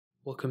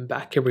Welcome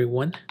back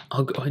everyone.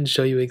 I'll go ahead and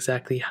show you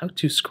exactly how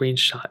to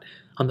screenshot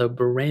on the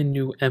brand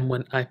new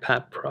M1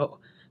 iPad Pro.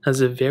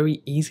 That's a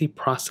very easy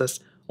process.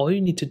 All you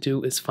need to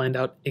do is find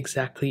out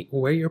exactly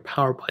where your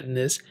power button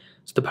is.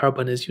 So the power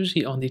button is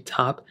usually on the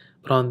top,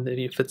 but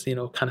if it's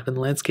kind of in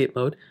landscape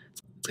mode,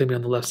 it's gonna be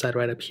on the left side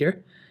right up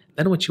here.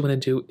 Then what you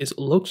want to do is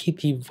locate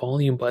the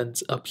volume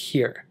buttons up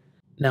here.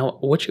 Now,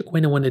 what you're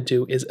going to want to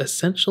do is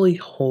essentially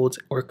hold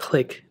or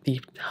click the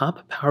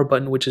top power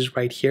button, which is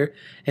right here,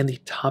 and the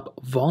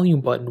top volume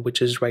button,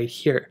 which is right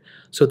here.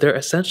 So they're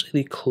essentially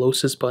the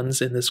closest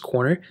buttons in this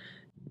corner,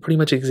 pretty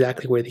much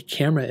exactly where the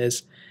camera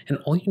is. And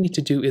all you need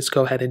to do is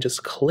go ahead and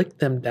just click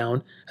them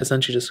down,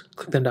 essentially just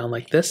click them down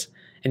like this,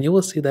 and you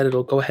will see that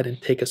it'll go ahead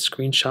and take a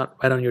screenshot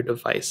right on your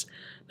device.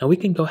 Now we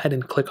can go ahead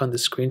and click on the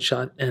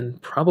screenshot and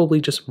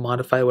probably just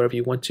modify whatever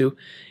you want to.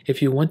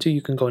 If you want to,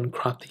 you can go and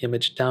crop the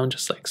image down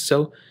just like so.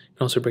 You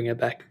can also bring it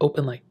back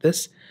open like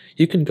this.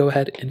 You can go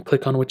ahead and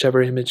click on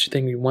whichever image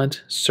thing you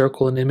want,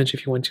 circle an image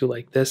if you want to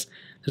like this.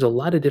 There's a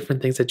lot of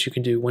different things that you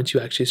can do once you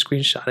actually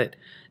screenshot it.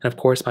 And of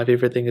course, my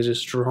favorite thing is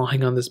just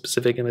drawing on the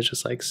specific image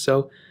just like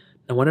so.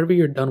 Now, whenever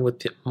you're done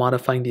with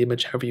modifying the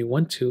image however you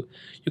want to,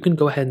 you can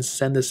go ahead and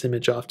send this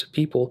image off to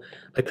people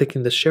by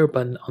clicking the share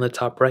button on the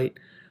top right.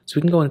 So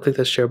we can go ahead and click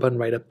the share button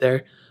right up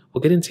there.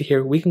 We'll get into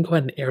here. We can go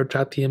ahead and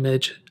airdrop the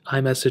image,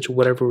 iMessage,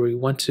 whatever we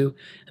want to,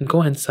 and go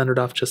ahead and send it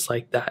off just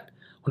like that.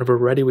 Whenever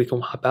we're ready, we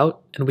can hop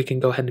out and we can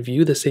go ahead and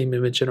view the same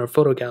image in our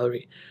photo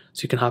gallery.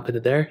 So you can hop into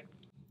there.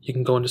 You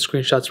can go into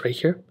screenshots right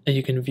here, and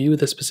you can view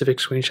the specific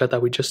screenshot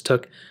that we just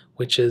took,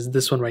 which is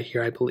this one right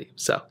here, I believe.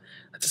 So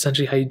that's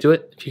essentially how you do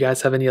it. If you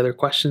guys have any other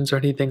questions or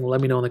anything,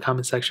 let me know in the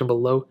comment section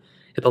below.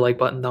 Hit the like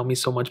button, that would mean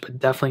so much, but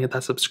definitely hit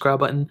that subscribe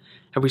button.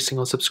 Every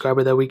single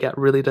subscriber that we get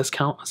really does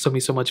count, so it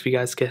means so much if you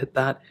guys can hit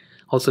that.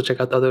 Also check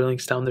out the other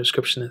links down in the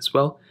description as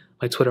well.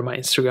 My Twitter, my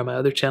Instagram, my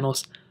other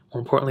channels.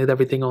 More importantly than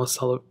everything else,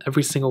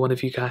 every single one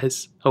of you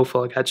guys.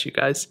 Hopefully I'll catch you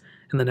guys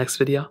in the next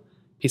video.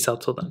 Peace out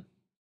till then.